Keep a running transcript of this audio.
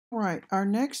Right. Our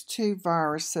next two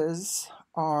viruses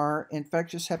are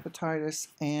infectious hepatitis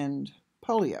and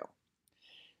polio.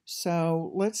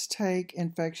 So let's take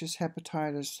infectious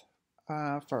hepatitis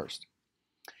first.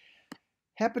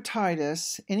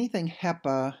 Hepatitis, anything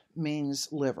hepa means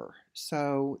liver.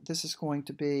 So this is going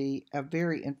to be a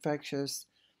very infectious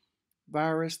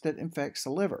virus that infects the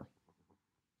liver.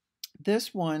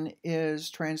 This one is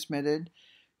transmitted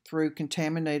through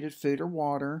contaminated food or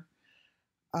water.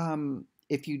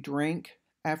 If you drink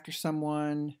after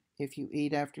someone, if you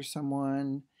eat after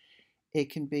someone, it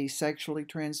can be sexually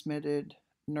transmitted.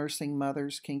 Nursing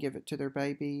mothers can give it to their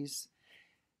babies.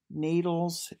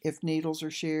 Needles, if needles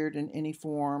are shared in any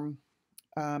form,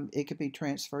 it could be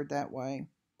transferred that way.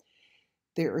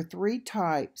 There are three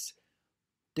types.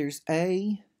 There's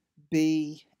A,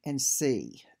 B, and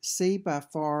C. C by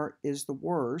far is the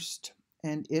worst,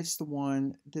 and it's the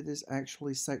one that is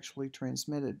actually sexually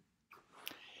transmitted.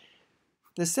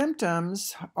 The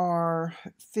symptoms are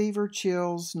fever,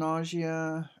 chills,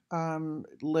 nausea,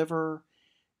 liver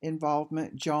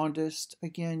involvement, jaundiced.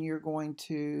 Again, you're going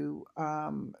to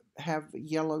have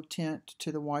yellow tint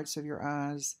to the whites of your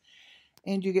eyes,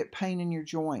 and you get pain in your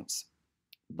joints.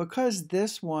 Because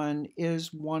this one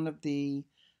is one of the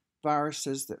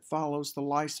viruses that follows the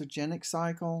lysogenic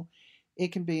cycle,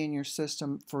 it can be in your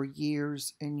system for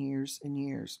years and years and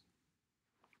years.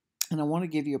 And I want to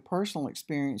give you a personal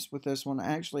experience with this one.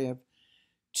 I actually have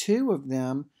two of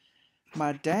them.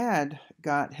 My dad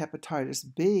got hepatitis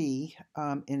B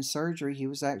in surgery. He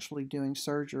was actually doing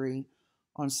surgery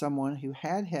on someone who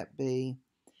had Hep B,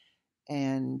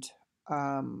 and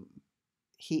um,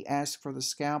 he asked for the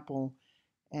scalpel,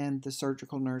 and the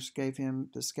surgical nurse gave him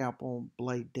the scalpel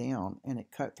blade down, and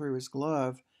it cut through his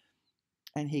glove,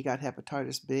 and he got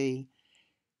hepatitis B.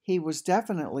 He was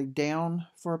definitely down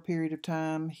for a period of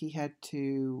time. He had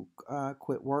to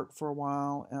quit work for a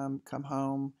while, come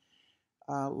home,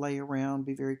 lay around,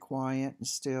 be very quiet and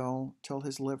still till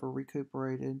his liver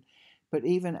recuperated. But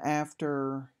even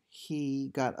after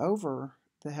he got over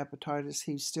the hepatitis,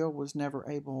 he still was never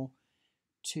able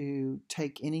to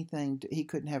take anything. He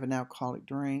couldn't have an alcoholic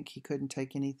drink. He couldn't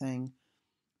take anything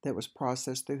that was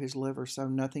processed through his liver. So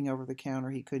nothing over the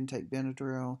counter. He couldn't take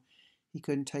Benadryl. He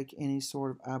couldn't take any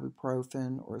sort of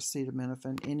ibuprofen or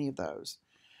acetaminophen, any of those.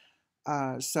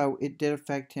 So it did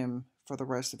affect him for the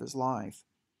rest of his life.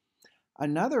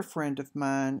 Another friend of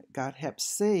mine got Hep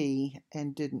C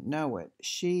and didn't know it.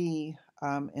 She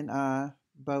and I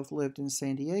both lived in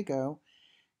San Diego,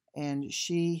 and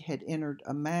she had entered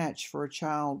a match for a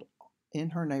child in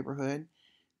her neighborhood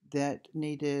that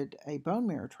needed a bone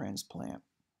marrow transplant.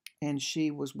 And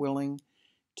she was willing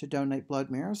to donate blood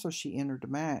marrow, so she entered a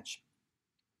match.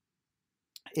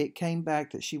 It came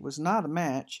back that she was not a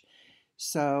match,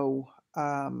 so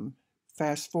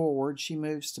fast forward, she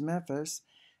moves to Memphis,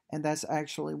 and that's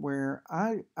actually where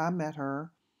I met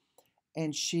her.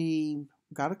 And she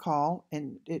got a call,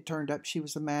 and it turned up she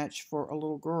was a match for a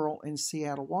little girl in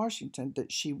Seattle, Washington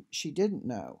that she didn't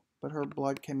know, but her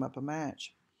blood came up a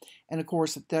match. And of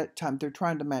course, at that time, they're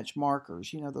trying to match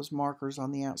markers, those markers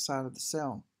on the outside of the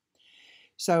cell.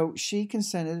 So she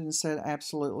consented and said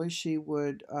absolutely she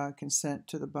would consent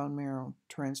to the bone marrow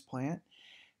transplant.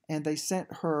 And they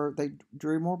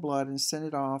drew more blood and sent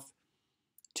it off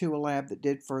to a lab that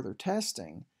did further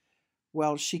testing.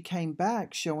 Well, she came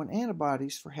back showing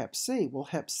antibodies for Hep C. Well,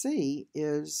 Hep C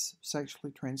is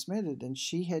sexually transmitted, and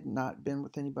she had not been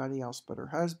with anybody else but her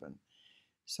husband.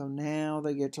 So now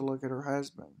they get to look at her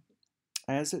husband.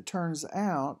 As it turns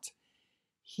out,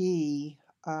 he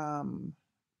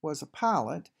was a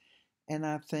pilot, and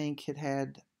I think had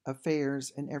had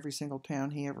affairs in every single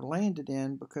town he ever landed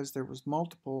in because there was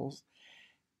multiples,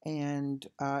 and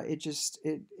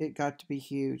it got to be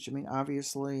huge. I mean,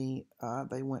 obviously,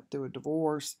 they went through a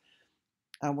divorce.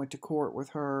 I went to court with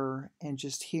her, and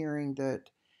just hearing that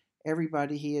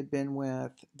everybody he had been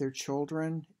with, their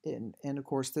children, and of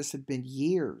course, this had been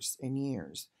years and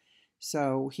years.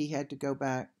 So he had to go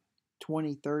back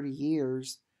 20, 30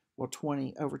 years, well,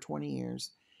 over 20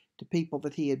 years, to people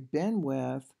that he had been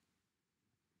with,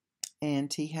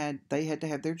 and they had to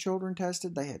have their children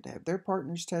tested, they had to have their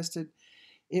partners tested.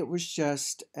 It was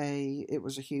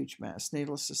a huge mess.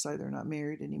 Needless to say, they're not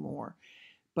married anymore.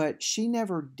 But she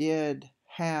never did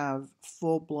have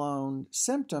full blown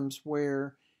symptoms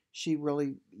where she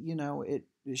really,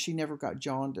 she never got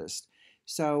jaundiced.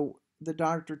 So the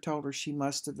doctor told her she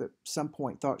must have at some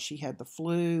point thought she had the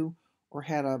flu or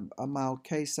had a mild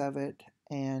case of it,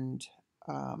 and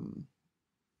um,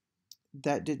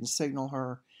 that didn't signal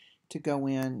her to go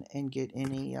in and get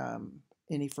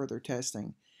any further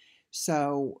testing.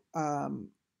 So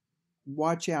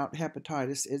watch out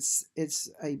hepatitis. It's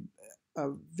a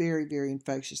very, very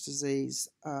infectious disease.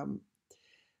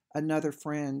 Another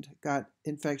friend got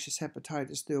infectious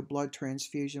hepatitis through a blood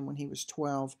transfusion when he was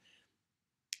 12.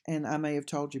 And I may have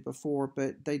told you before,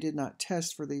 but they did not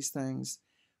test for these things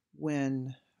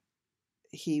when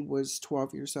he was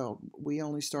 12 years old. We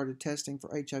only started testing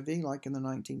for HIV like in the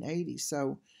 1980s.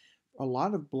 So a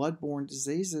lot of blood-borne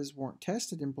diseases weren't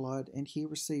tested in blood, and he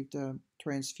received a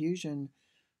transfusion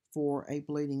for a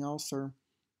bleeding ulcer.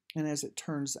 And as it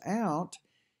turns out,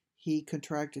 he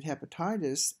contracted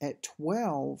hepatitis at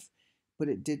 12, but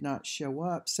it did not show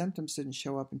up. Symptoms didn't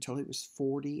show up until he was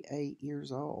 48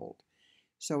 years old.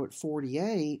 So at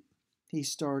 48, he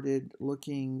started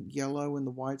looking yellow in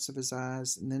the whites of his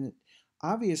eyes, and then it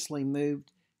obviously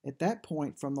moved at that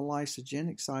point from the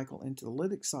lysogenic cycle into the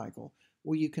lytic cycle.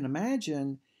 Well, you can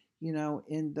imagine,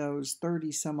 in those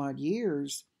 30 some odd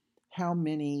years, how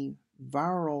many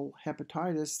viral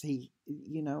hepatitis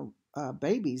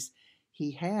babies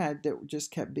he had that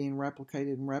just kept being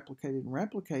replicated and replicated and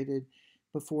replicated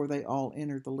before they all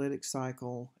entered the lytic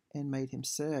cycle and made him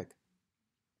sick.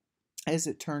 As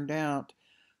it turned out,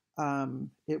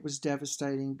 it was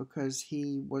devastating because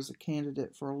he was a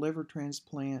candidate for a liver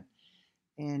transplant,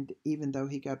 and even though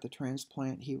he got the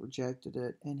transplant, he rejected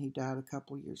it, and he died a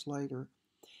couple of years later.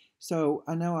 So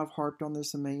I know I've harped on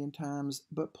this a million times,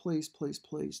 but please, please,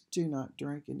 please do not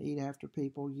drink and eat after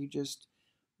people. You just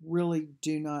really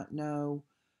do not know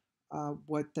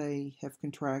what they have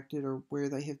contracted or where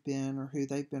they have been or who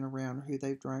they've been around or who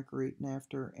they've drank or eaten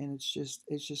after, and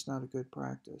it's just not a good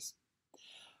practice.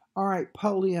 All right,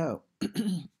 polio.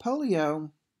 Polio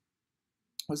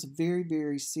was very,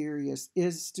 very serious,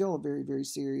 is still a very, very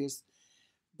serious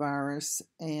virus,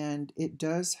 and it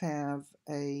does have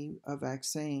a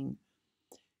vaccine.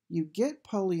 You get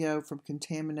polio from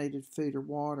contaminated food or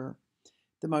water.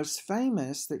 The most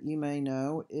famous that you may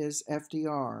know is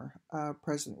FDR.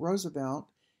 President Roosevelt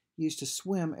used to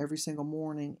swim every single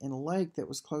morning in a lake that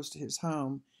was close to his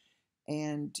home,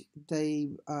 and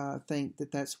they think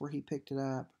that that's where he picked it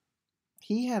up.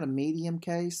 He had a medium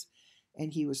case,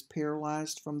 and he was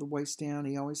paralyzed from the waist down.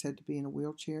 He always had to be in a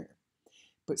wheelchair.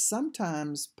 But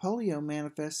sometimes polio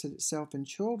manifested itself in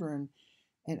children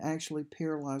and actually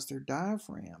paralyzed their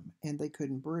diaphragm, and they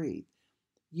couldn't breathe.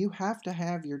 You have to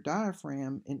have your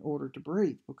diaphragm in order to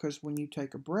breathe, because when you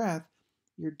take a breath,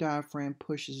 your diaphragm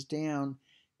pushes down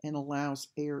and allows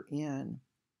air in.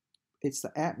 It's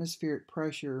the atmospheric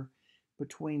pressure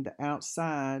between the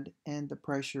outside and the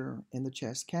pressure in the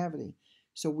chest cavity.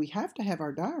 So we have to have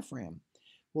our diaphragm.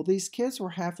 Well, these kids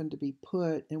were having to be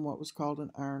put in what was called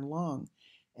an iron lung,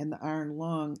 and the iron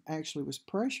lung actually was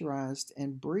pressurized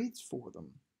and breathed for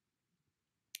them.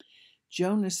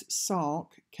 Jonas Salk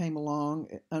came along.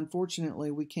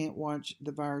 Unfortunately, we can't watch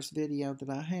the virus video that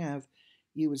I have.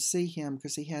 You would see him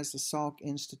because he has the Salk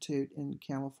Institute in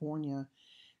California.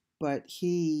 But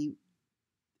he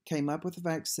came up with a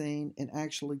vaccine and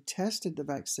actually tested the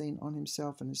vaccine on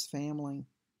himself and his family.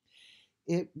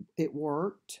 It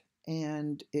worked,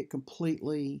 and it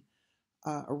completely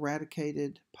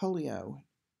eradicated polio.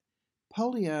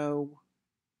 Polio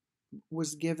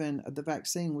the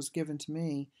vaccine was given to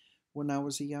me when I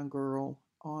was a young girl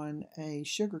on a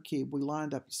sugar cube. We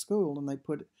lined up at school, and they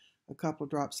put a couple of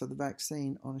drops of the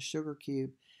vaccine on a sugar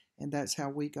cube, and that's how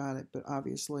we got it. But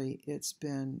obviously, it's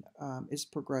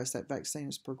progressed. That vaccine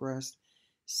has progressed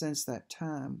since that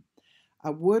time.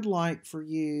 I would like for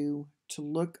you to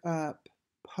look up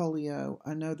polio.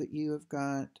 I know that you have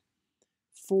got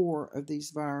 4 of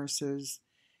these viruses,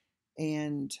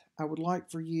 and I would like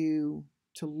for you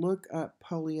to look up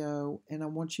polio, and I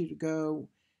want you to go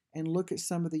and look at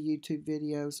some of the YouTube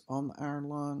videos on the iron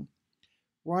lung.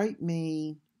 Write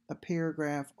me a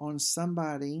paragraph on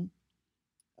somebody,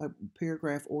 a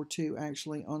paragraph or 2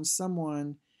 actually, on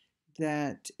someone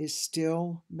that is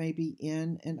still maybe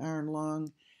in an iron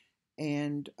lung,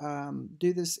 and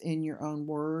do this in your own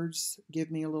words. Give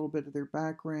me a little bit of their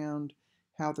background,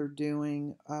 how they're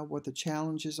doing, what the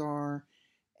challenges are,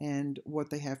 and what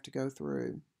they have to go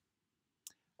through.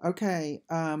 Okay,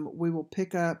 we will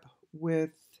pick up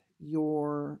with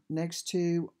your next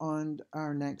 2 on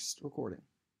our next recording.